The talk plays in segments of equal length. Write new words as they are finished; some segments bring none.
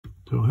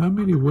So how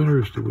many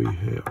winners do we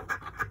have?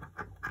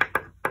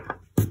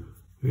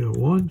 We got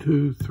 1,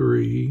 2,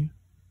 3,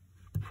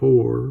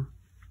 4,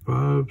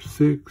 5,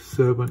 6,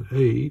 7,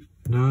 8,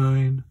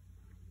 9,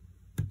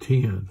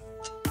 10.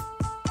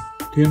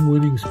 10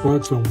 winning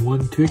spots on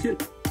one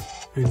ticket.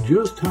 And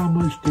just how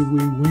much did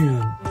we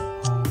win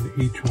on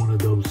each one of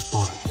those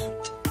spots?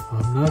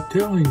 I'm not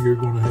telling you, you're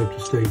going to have to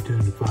stay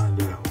tuned to find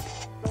out.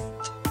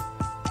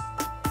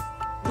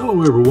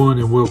 Hello everyone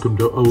and welcome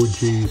to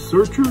OG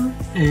Searcher,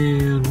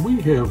 and we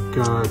have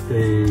got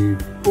a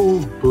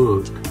full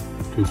book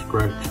to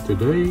scratch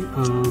today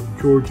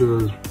of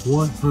Georgia's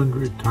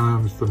 100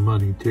 times the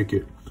money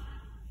ticket.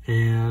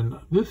 And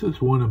this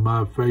is one of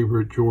my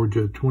favorite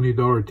Georgia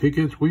 $20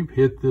 tickets. We've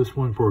hit this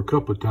one for a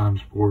couple of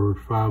times for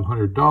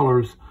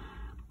 $500,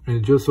 and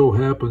it just so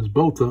happens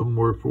both of them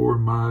were for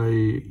my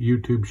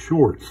YouTube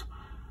shorts.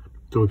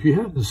 So if you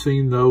haven't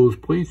seen those,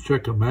 please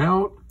check them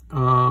out.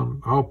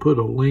 I'll put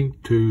a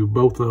link to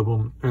both of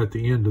them at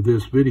the end of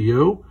this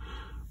video,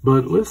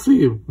 but let's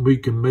see if we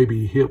can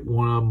maybe hit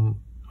one of them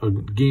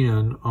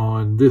again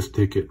on this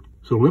ticket.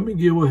 So let me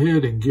go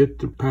ahead and get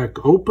the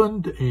pack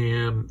opened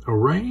and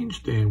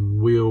arranged, and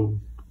we'll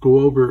go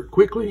over it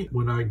quickly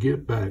when I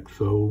get back.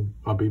 So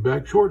I'll be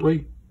back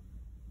shortly.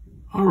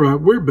 All right,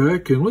 we're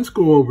back, and let's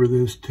go over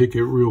this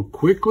ticket real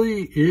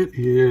quickly. It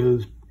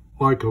is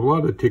like a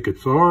lot of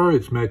tickets are.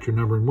 It's match your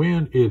number and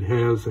win. It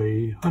has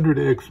a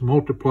 100x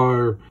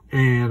multiplier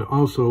and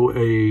also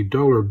a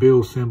dollar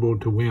bill symbol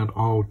to win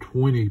all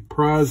 20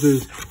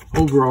 prizes.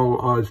 Overall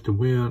odds to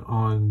win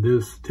on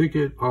this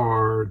ticket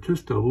are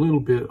just a little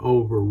bit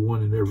over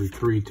 1 in every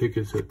 3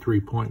 tickets at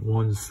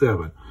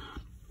 3.17.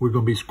 We're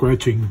going to be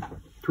scratching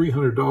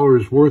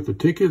 $300 worth of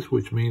tickets,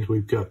 which means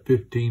we've got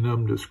 15 of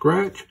them to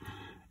scratch.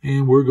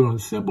 And we're going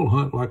to symbol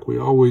hunt like we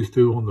always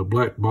do on the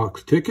black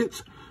box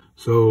tickets.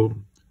 So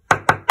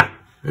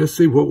let's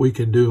see what we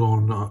can do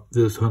on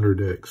this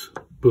 100x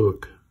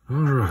book. All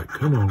right,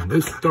 come on,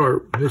 let's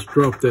start. Let's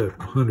drop that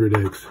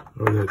 100x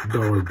or that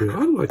dollar bill.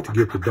 I'd like to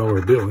get the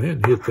dollar bill. I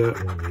hadn't hit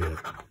that one yet.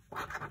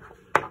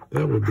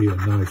 That would be a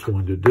nice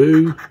one to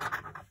do.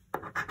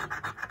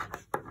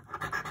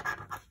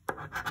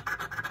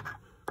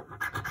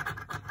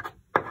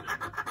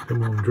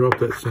 Come on, drop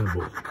that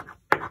symbol.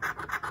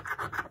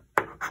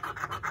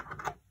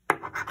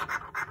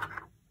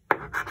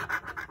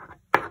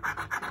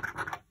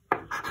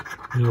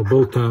 You know,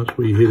 both times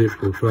we hit it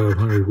for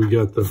 500, we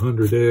got the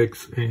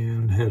 100x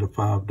and had a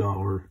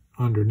 $5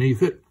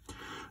 underneath it.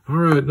 All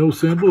right, no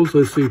symbols.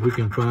 Let's see if we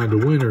can find a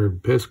winner.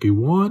 Pesky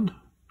 1.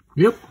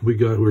 Yep,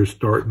 we're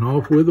starting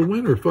off with a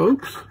winner,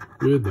 folks,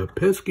 with the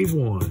pesky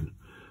 1.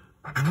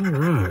 All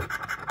right,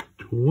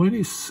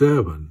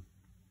 27.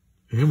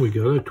 And we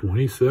got a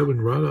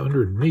 27 right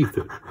underneath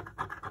it.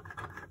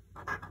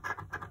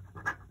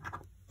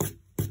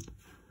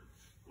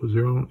 Was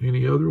there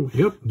any other?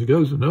 Yep, there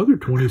goes another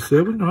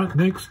 27 right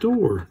next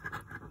door.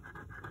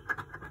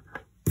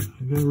 I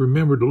gotta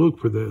remember to look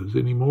for those.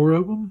 Any more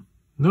of them?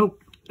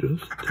 Nope,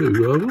 just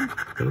 2 of them.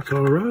 That's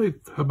all right.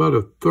 How about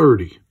a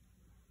 30?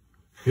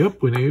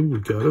 Yep, we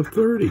got a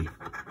 30.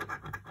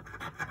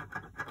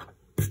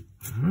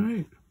 All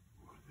right.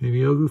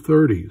 Any other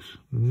 30s?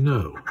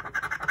 No.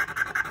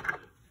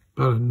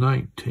 About a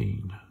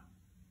 19.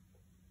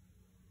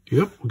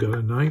 Yep, we got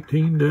a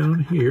 19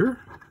 down here.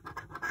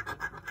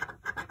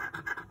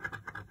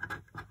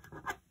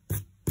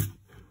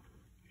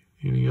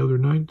 Any other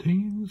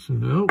 19s?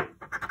 Nope.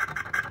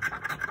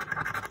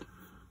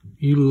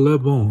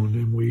 11,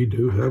 and we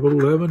do have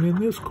 11 in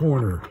this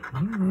corner.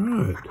 All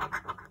right.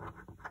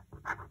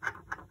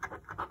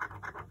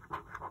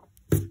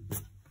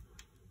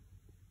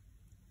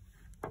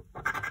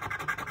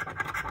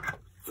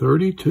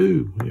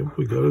 $32. Yep,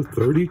 we got a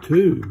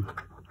 32.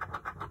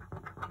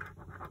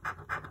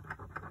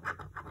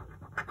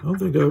 I don't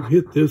think I've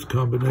hit this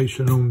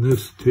combination on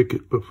this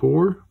ticket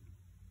before,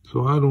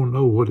 so I don't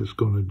know what it's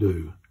going to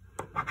do.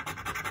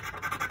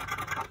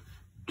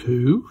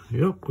 2,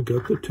 yep, we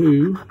got the 2,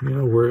 you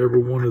know, where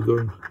every one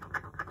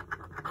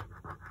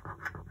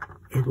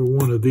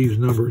of these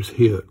numbers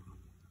hit.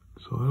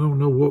 So I don't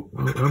know what,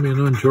 I'm in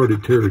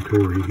uncharted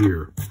territory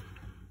here.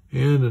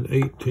 And an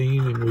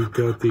 18, and we've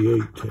got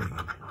the 18.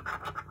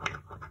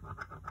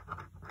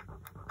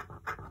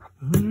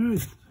 All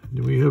right,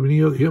 do we have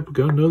any other? Yep, we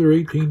got another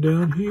 18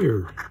 down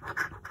here.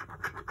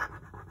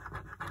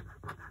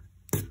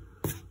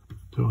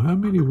 So how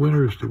many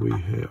winners do we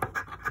have?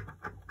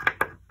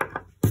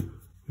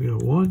 We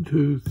got 1,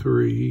 2,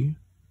 3,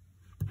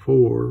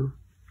 4,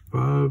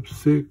 5,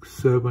 6,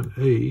 7,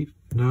 8,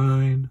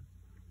 9,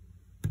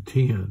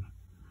 10.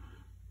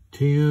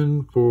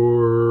 10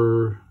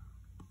 for,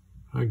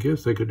 I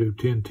guess they could do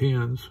 10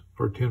 10s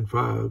or 10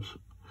 5s.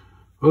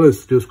 Well,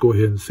 let's just go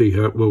ahead and see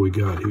what we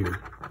got here.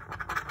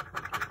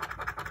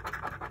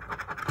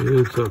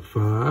 It's a 5.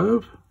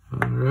 All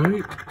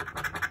right.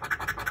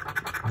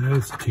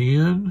 That's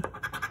 10,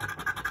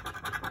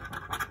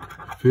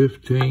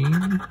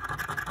 15,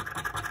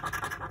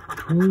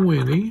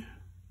 20,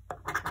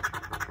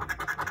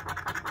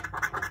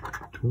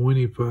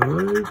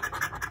 25,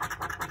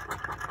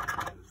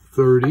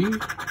 30,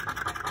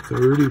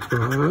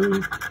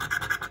 35,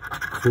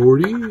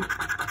 40,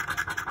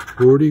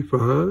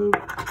 45,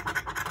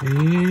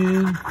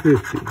 and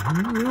 50.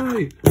 All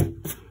right.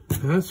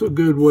 That's a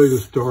good way to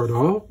start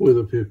off with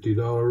a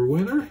 $50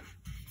 winner.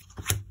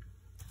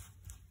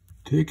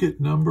 Ticket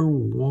number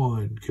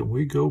 1. Can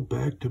we go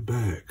back to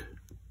back?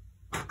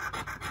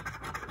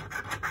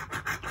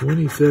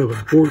 27,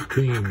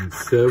 14,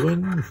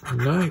 7,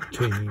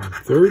 19,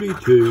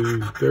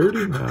 32,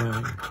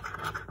 39,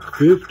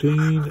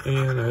 15,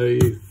 and a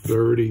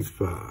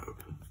 35.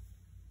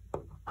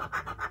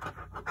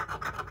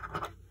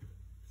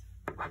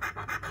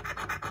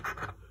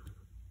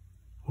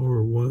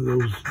 Or one of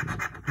those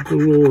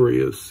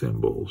glorious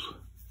symbols.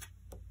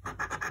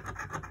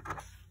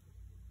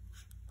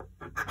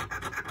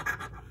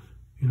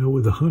 You know,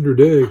 with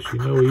 100X, you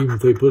know, even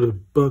if they put a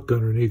buck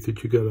underneath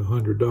it, you got a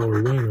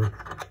 $100 winner.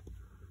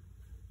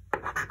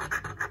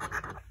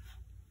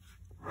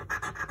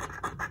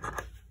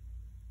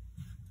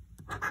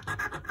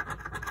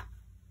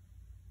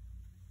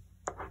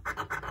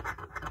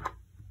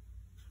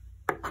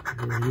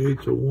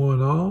 Eight's a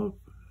one-off,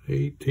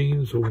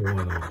 18's a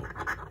one-off.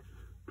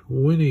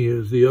 20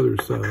 is the other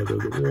side of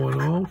the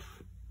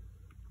one-off.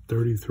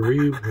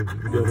 33, we've got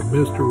a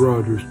Mr.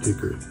 Rogers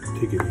ticket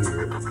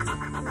here.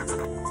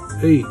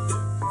 8,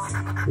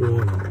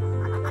 one-off.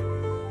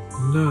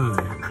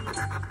 9,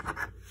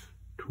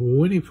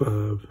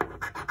 25,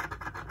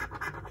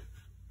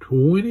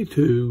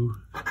 22,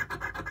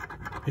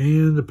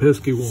 and the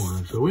pesky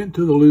 1. So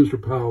into the loser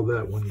pile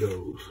that one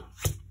goes.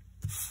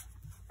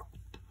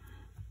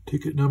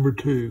 Ticket number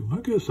 2.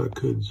 I guess I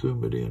could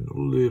zoom it in a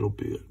little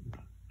bit.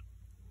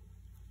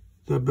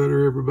 Is that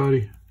better,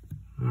 everybody?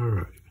 All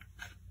right.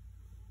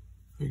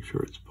 Make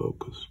sure it's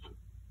focused.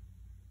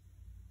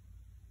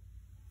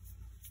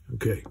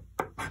 Okay.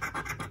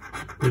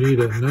 We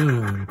need a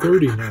 9,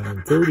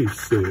 39,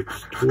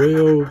 36,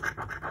 12,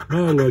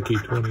 my lucky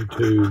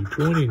 22,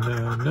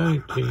 29,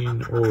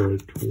 19, or a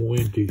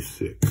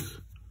 26.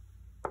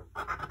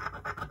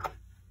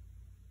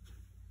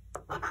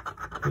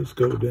 Let's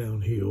go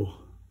downhill.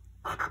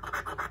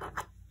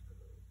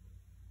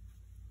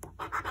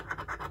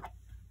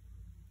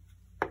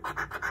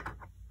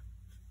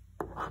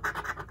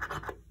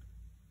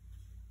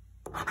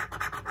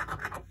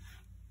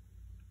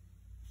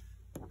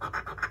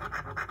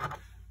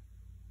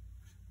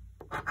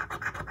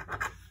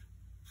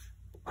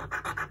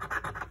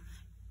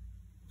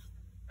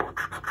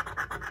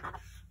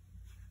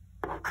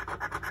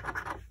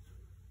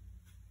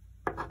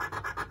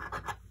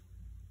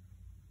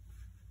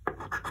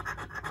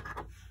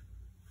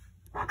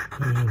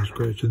 I'm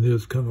scratching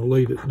this kind of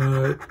late at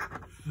night.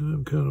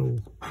 I'm kind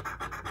of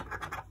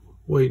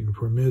waiting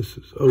for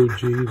Mrs. OG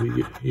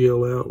to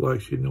yell out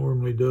like she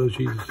normally does.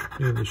 She's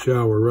in the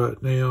shower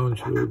right now, and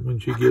when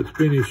she gets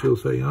finished, she'll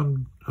say,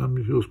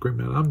 she'll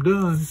scream out, "I'm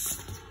done."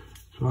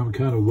 So I'm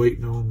kind of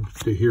waiting on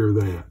to hear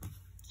that.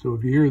 So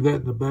if you hear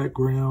that in the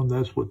background,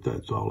 that's what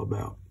that's all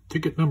about.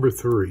 Ticket number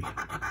 3.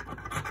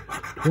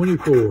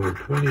 24,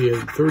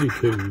 28,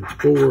 32,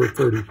 4,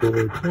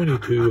 34,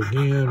 22,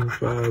 again,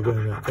 5,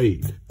 and an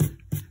 8.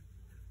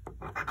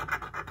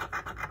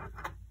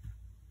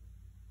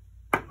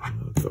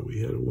 I thought we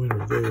had a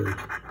winner there.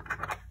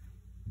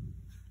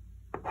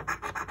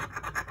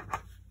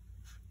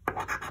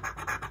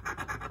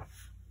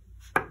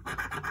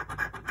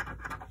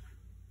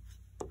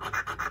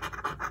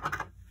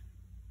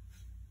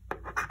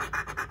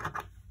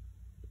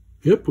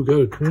 Yep, we got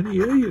a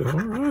 28, all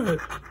right.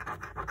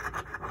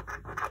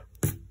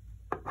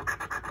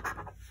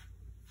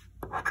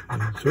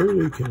 And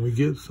certainly, can we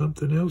get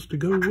something else to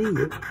go with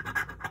it?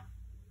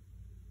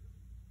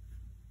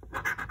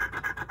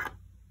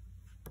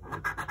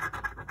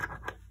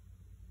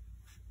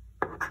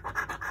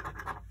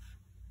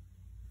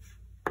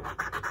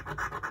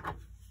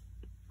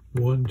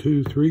 One,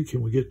 2, 3,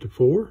 can we get to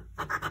 4?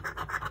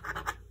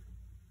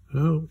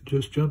 No,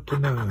 just jump to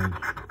 9.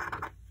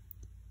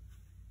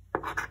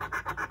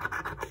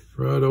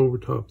 Right over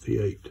top the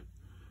 8.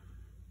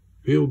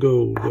 Field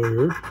goal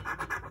there.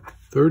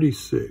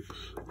 36.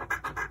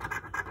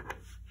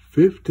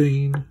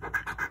 15.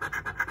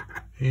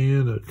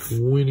 And a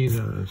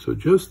 29. So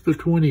just the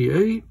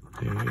 28.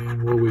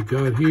 And what we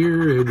got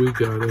here, and we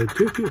got a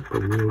ticket,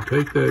 but we'll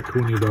take that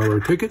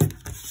 $20 ticket.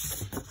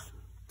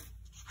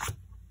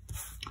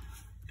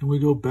 And we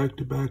go back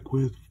to back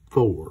with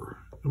 4.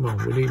 Come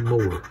on, we need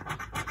more.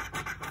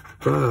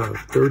 5,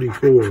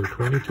 34,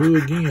 22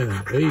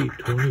 again, 8,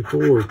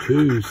 24,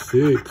 2,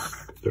 6,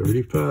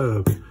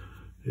 35.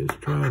 It's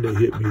trying to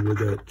hit me with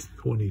that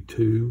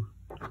 22.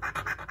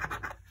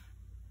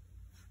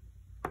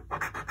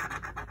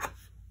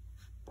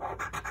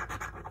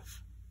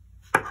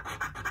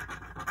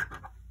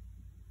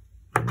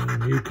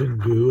 And you can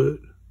do it.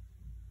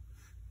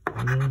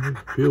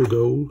 Field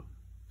goal.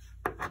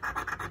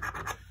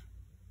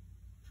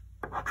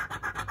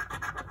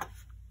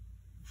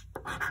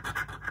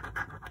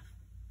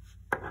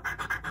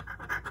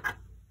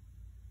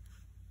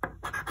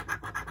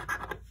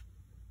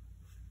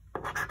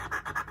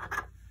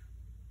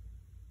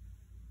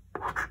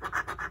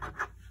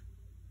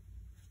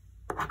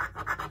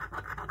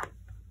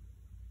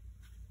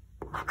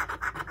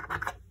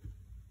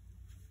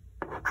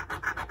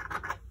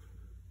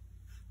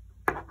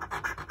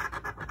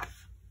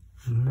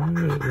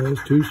 right,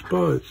 last two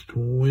spots,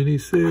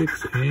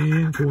 26,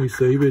 and can we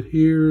save it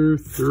here?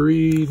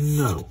 3,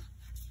 no.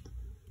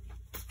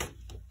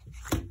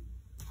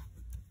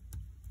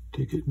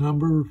 Ticket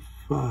number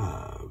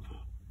 5.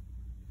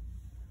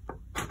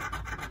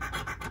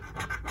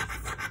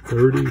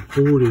 30,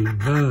 40,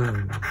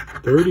 9,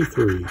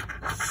 33,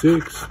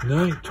 6,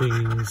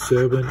 19,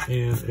 7,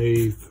 and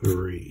a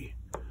 3.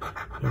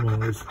 Come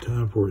on, it's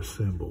time for a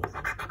symbol.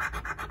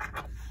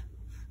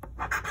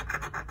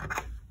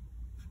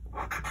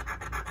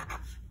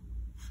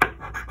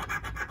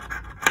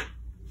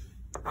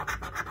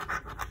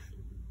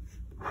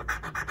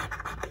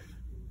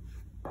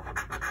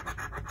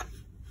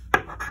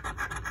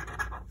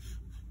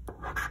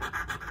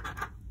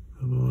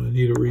 Come on, I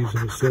need a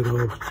reason to set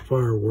off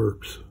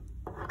fireworks.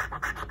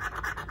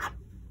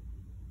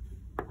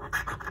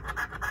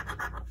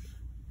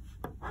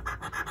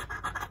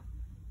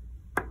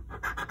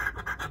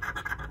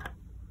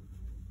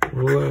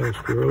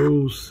 Last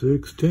row,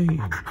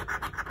 16,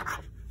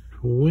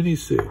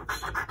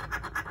 26,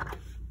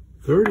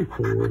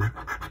 34,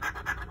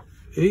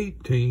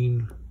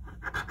 18.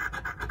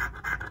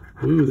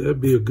 Ooh,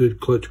 that'd be a good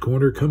clutch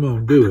corner. Come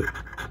on, do it.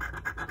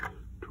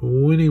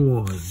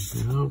 21.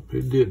 Nope,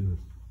 it didn't.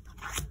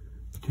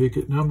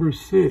 Ticket number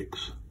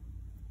 6.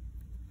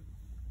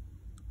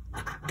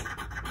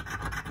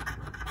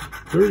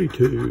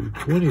 32,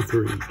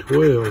 23,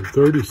 12,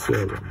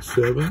 37,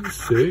 7,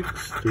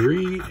 6,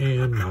 3,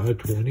 and my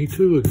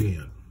 22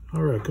 again.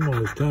 All right, come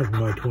on, it's time for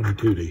my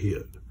 22 to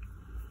hit.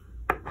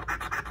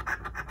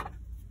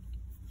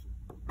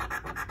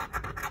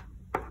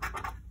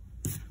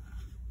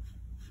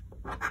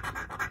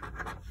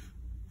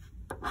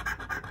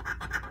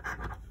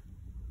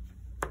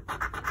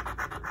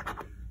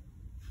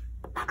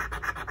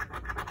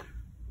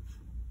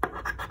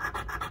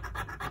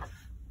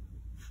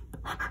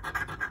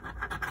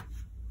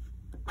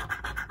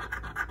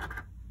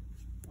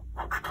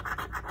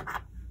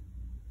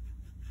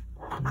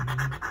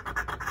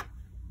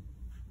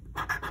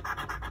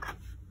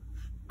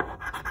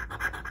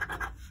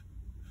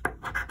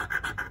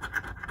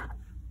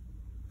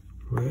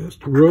 Last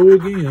row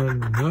again,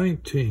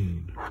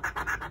 19,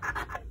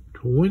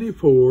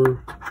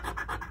 24,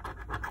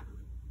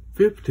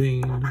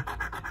 15,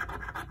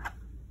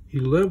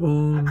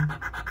 11,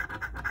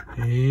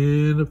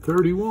 and a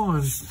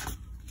 31.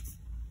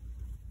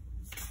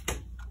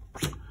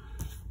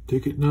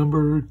 Ticket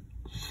number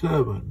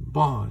 7,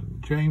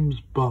 Bond,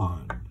 James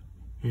Bond.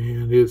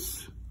 And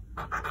it's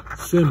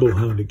symbol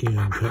hunt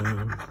again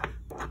time.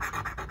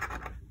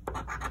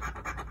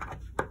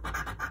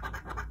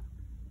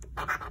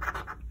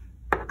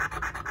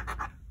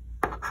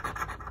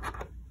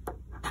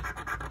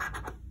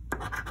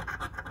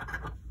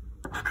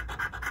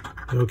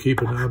 Now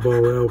keep an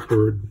eyeball out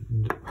for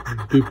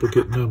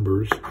duplicate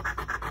numbers.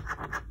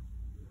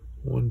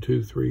 1,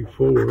 2, 3,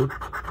 4.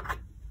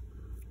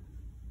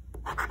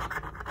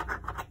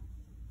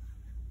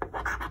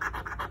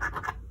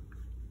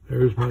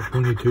 There's my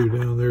 22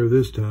 down there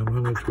this time. How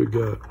much we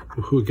got?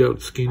 We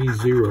got skinny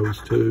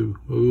zeros too.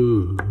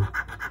 Ooh.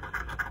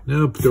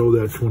 Now throw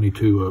that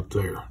 22 up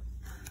there.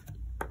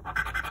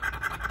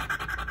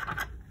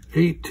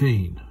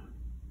 18.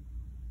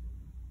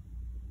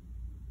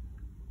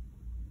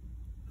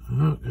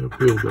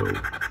 Uphill go.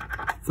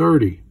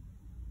 30.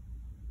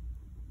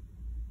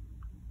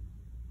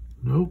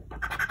 Nope.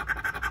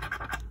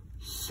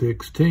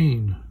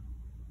 16.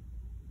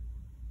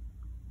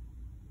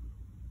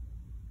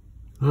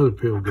 Another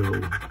pill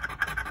go.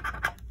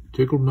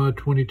 Tickled my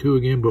 22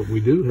 again, but we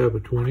do have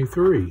a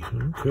 23.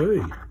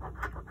 Okay.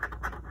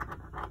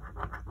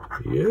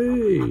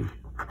 Yay.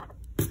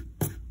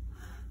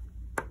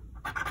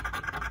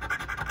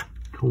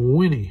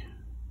 20.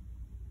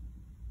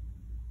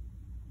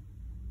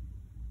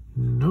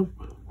 Nope.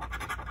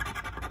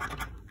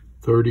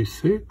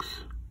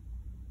 36.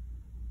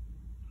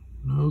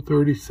 No,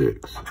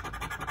 36.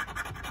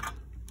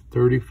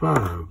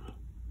 35.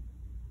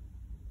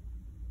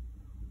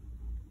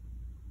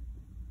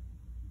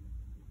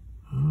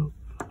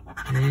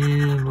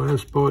 And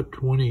last spot,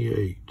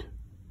 28.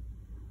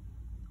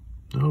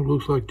 No, it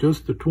looks like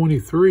just the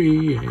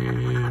 23.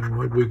 And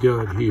what we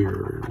got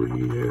here? We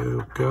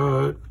have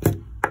got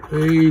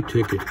a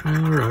ticket.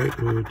 All right,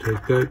 we'll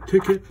take that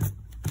ticket.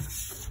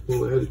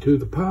 We'll add it to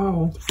the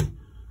pile.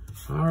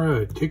 All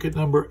right, ticket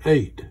number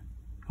 8.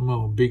 Come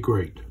on, be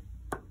great.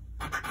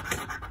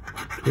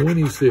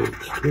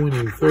 26,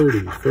 20,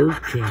 30,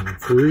 13,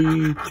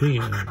 3,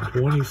 10,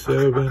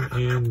 27,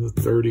 and the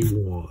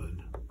 31.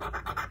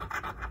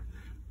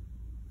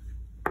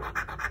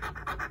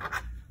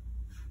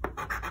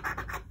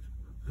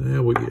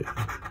 And we get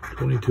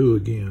 22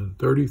 again.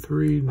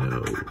 33,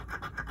 no.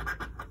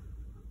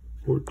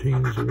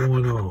 14's a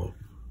 1 off.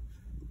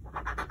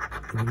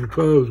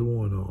 25's a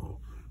 1 off.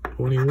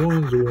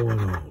 21's a 1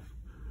 off.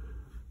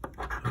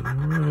 All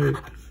right.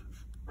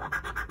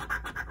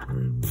 We're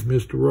in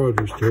Mr.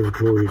 Rogers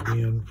territory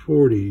again.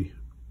 40.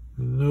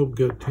 Nope,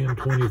 got 10,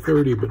 20,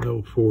 30, but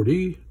no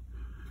 40.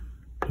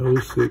 No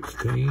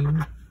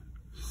 16.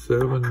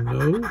 27,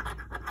 no.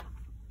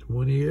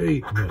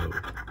 28, no.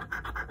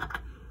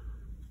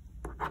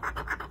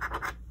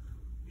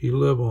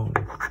 11,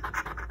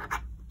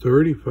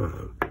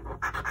 35,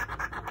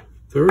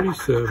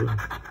 37,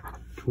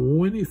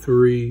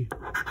 23,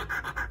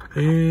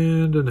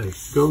 and an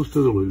 8. Goes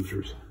to the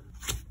losers.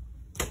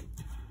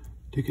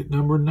 Ticket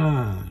number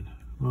 9.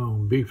 Come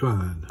on, be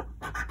fine.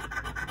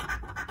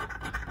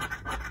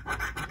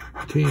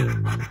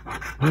 10,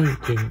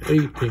 19,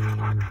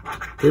 18,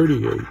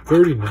 38,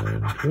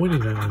 39,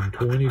 29,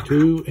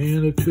 22,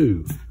 and a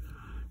 2.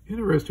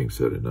 Interesting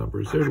set of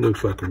numbers. There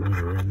looks like a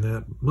winner in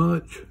that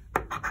much.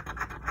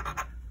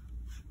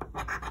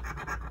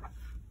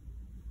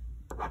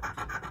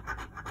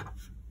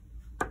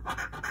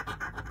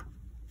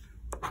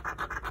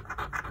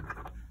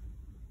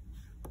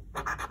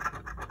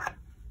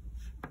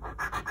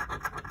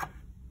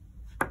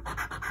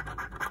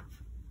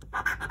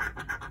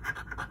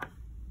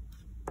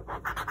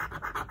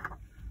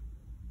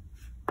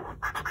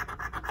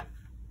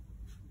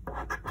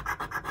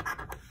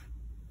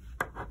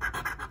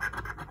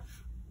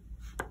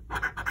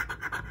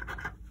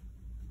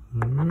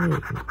 All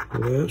right,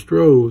 last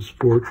row is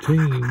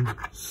 14,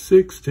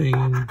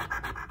 16,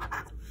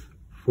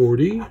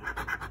 40,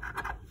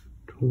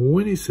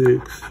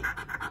 26,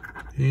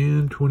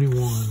 and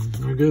 21.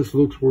 I guess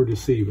looks were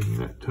deceiving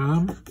that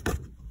time.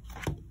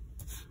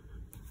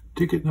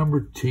 Ticket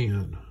number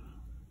 10.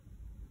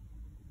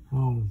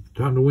 Oh,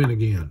 time to win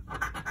again.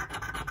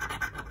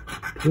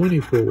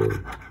 24,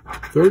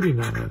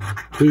 39,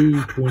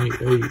 2,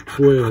 28,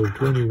 12,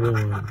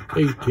 21,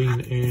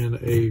 18, and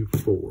a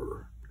 4.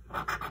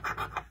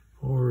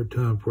 Or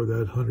time for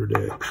that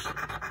 100X.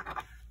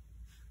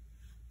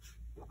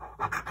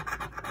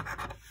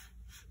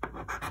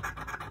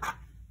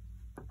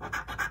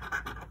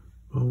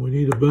 Oh, we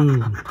need a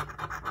boom.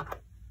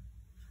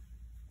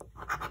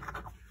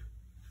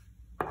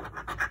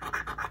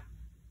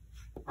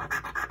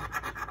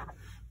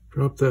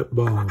 Drop that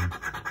bomb.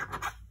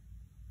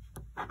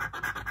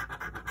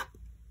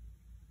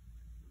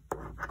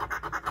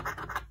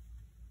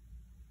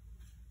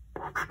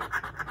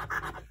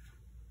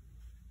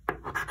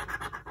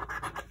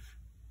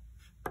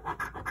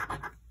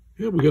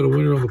 Yeah, we got a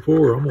winner on the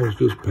 4. Almost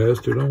just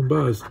passed it on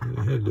by.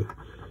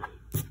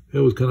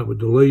 That was kind of a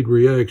delayed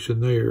reaction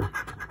there.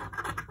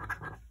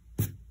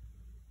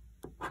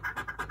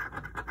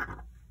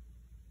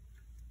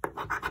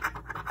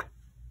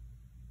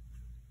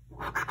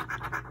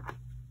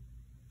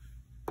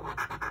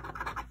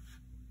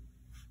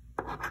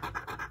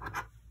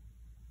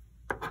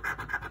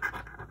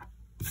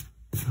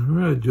 All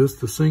right,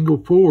 just a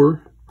single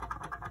 4.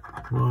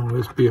 Well,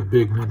 let's be a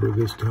big number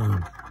this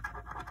time.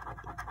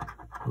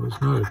 Well,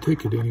 it's not a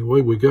ticket anyway.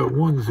 We got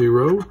 1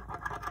 0.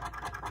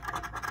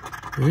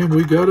 And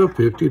we got a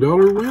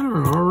 $50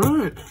 winner. All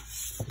right.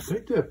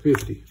 Take that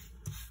 50.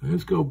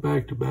 Let's go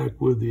back to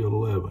back with the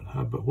 11.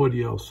 What do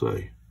y'all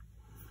say?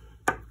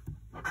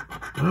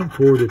 I'm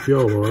for it if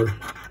y'all are.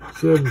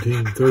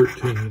 17,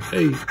 13,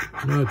 8,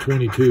 not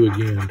 22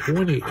 again.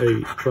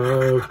 28,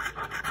 5,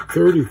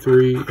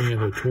 33,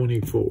 and a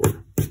 24.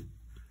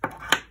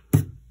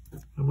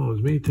 Come on,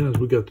 as many times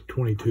we got the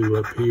 22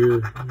 up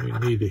here, we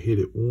need to hit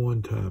it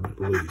one time at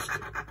least.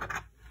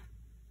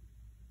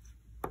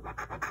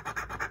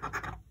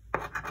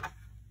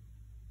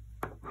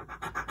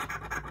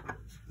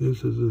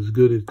 This is as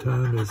good a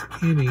time as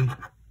any.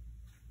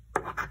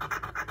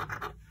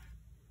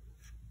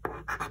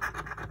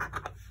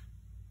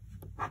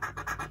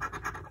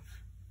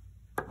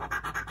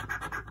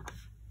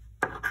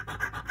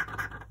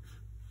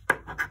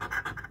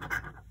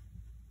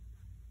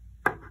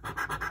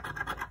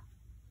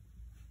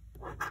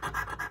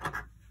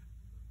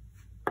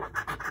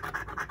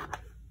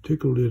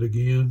 Tickled it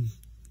again.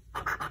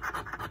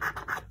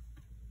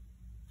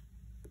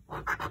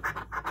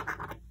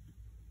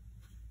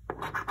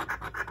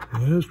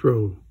 Last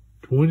row,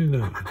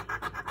 29,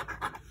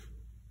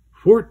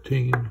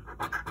 14,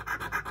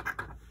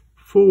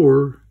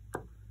 4,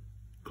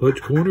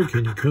 clutch corner,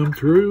 can you come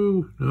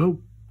through?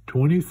 Nope,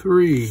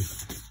 23,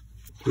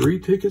 3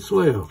 tickets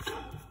left.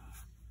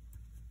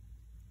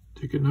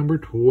 Ticket number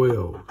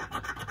 12.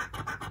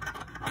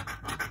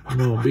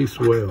 Come on, be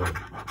swell.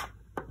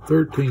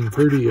 13,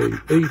 38,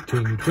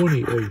 18,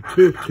 28,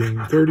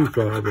 15,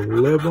 35,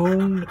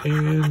 11,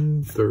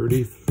 and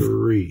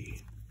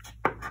 33.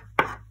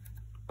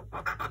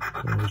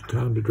 Well, it's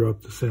time to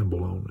drop the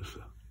symbol on us.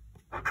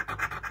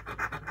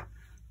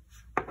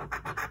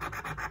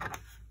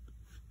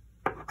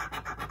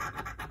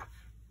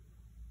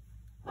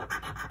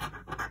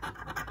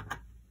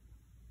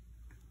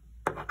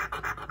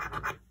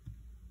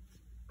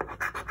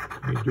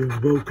 Need to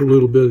invoke a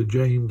little bit of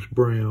James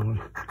Brown.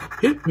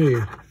 Hit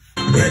me.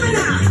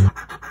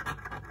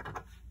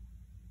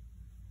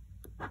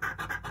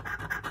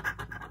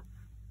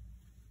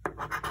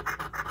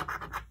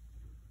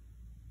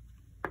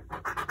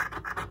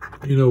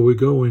 You know, we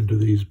go into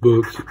these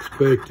books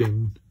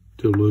expecting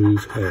to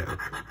lose half,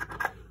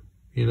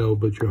 you know,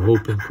 but you're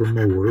hoping for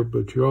more,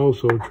 but you're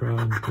also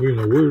trying, you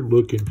know, we're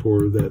looking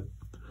for that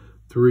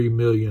 $3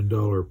 million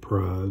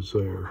prize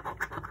there,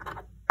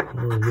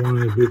 or one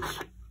of its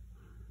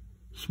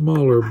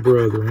smaller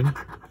brethren.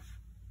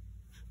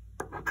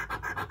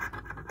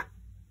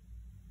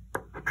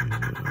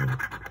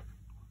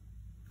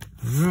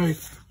 All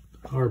right,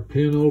 our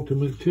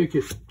penultimate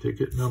ticket,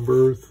 ticket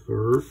number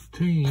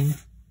 13.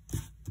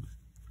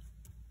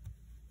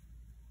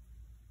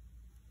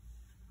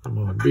 Come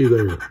on, be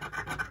there.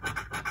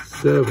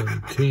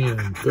 7,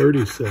 10,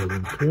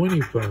 37,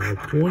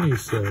 25,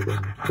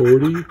 27,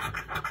 40,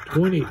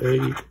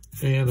 28,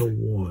 and a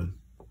 1.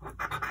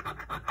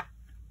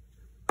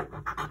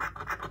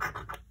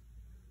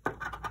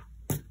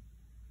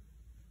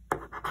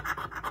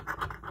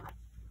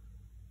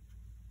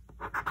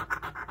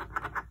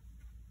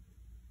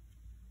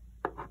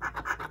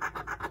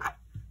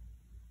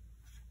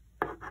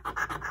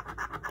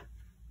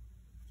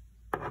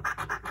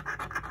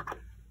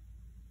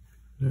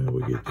 Now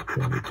we get to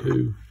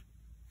 22.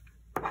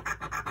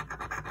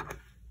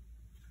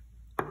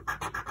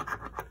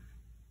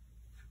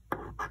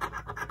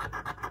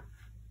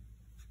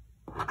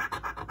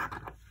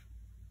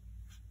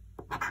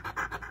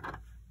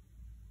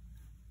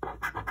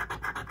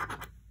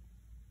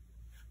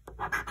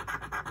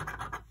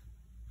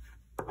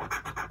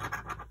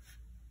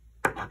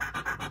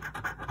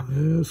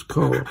 Let's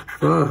call it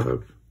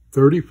 5,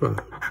 35,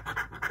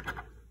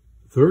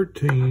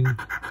 13,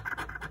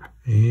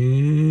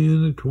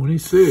 and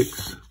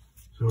 26.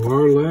 So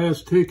our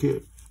last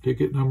ticket,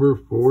 ticket number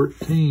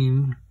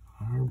 14,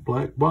 our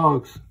black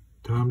box.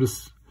 Time to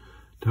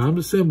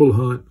symbol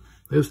hunt.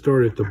 Let's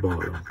start at the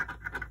bottom.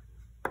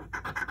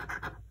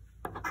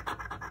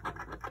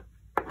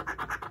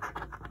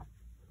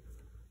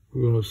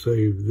 We're going to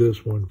save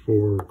this one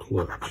for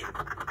clutch.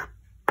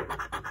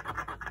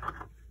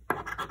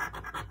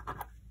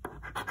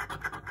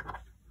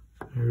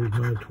 There's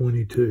my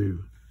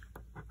 22.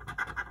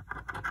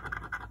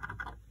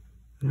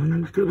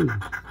 And it's got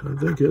I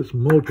think that's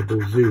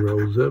multiple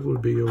zeros. That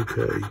would be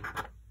okay.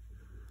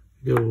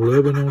 You got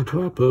 11 on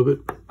top of it.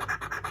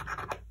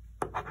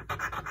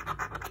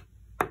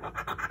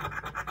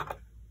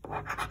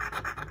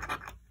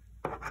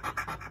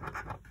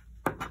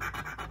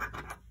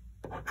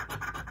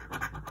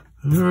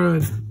 All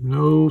right,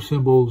 no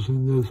symbols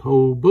in this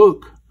whole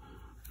book.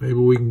 Maybe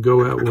we can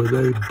go out with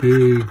a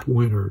big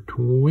winner.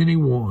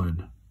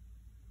 21.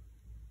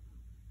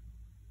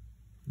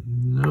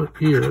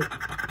 Not yet.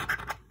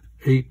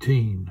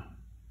 18.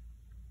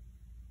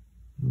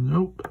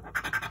 Nope.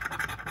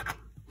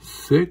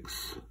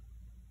 6.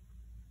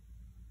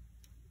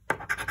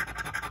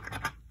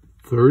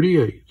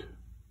 38.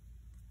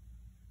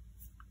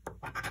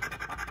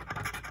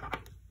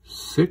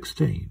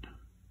 16.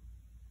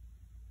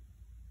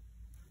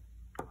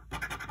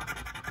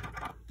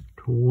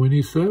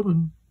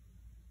 27.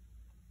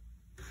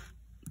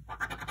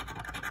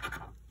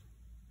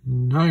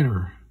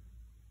 9er.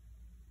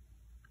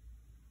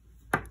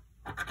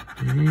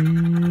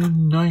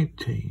 And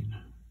 19.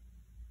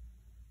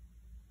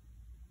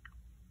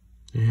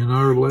 And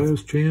our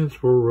last chance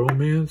for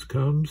romance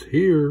comes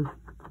here.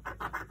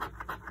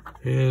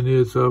 And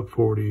it's up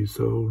 40.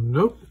 So,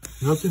 nope,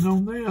 nothing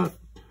on that.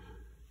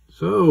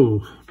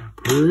 So,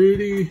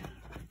 pretty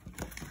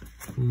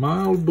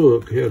mild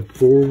book. Had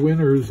 4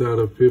 winners out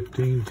of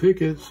 15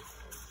 tickets,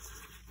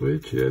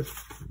 which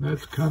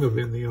that's kind of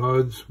in the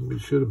odds. We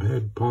should have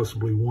had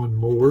possibly one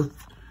more.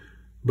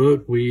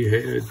 But we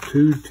had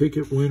 2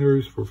 ticket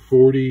winners for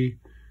 40.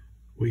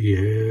 We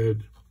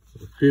had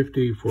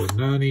 50 for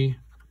 90.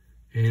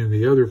 And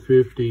the other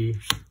 50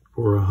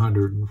 for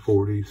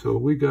 140. So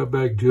we got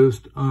back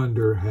just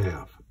under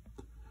half.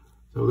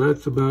 So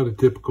that's about a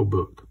typical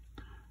book.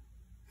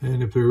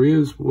 And if there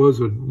was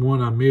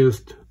one I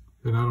missed,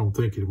 then I don't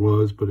think it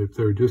was. But if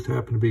there just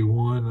happened to be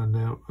one,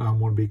 I'm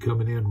going to be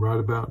coming in right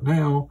about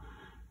now.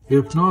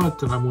 If not,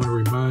 then I'm going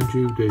to remind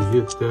you to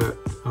hit that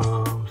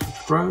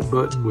subscribe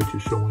button, which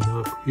is showing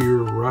up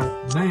here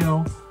right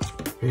now.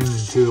 And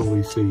until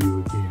we see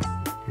you again,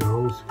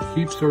 y'all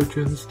keep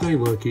searching, stay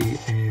lucky,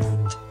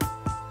 and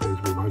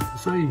as we like to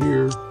say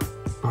here,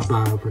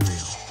 bye-bye for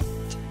now.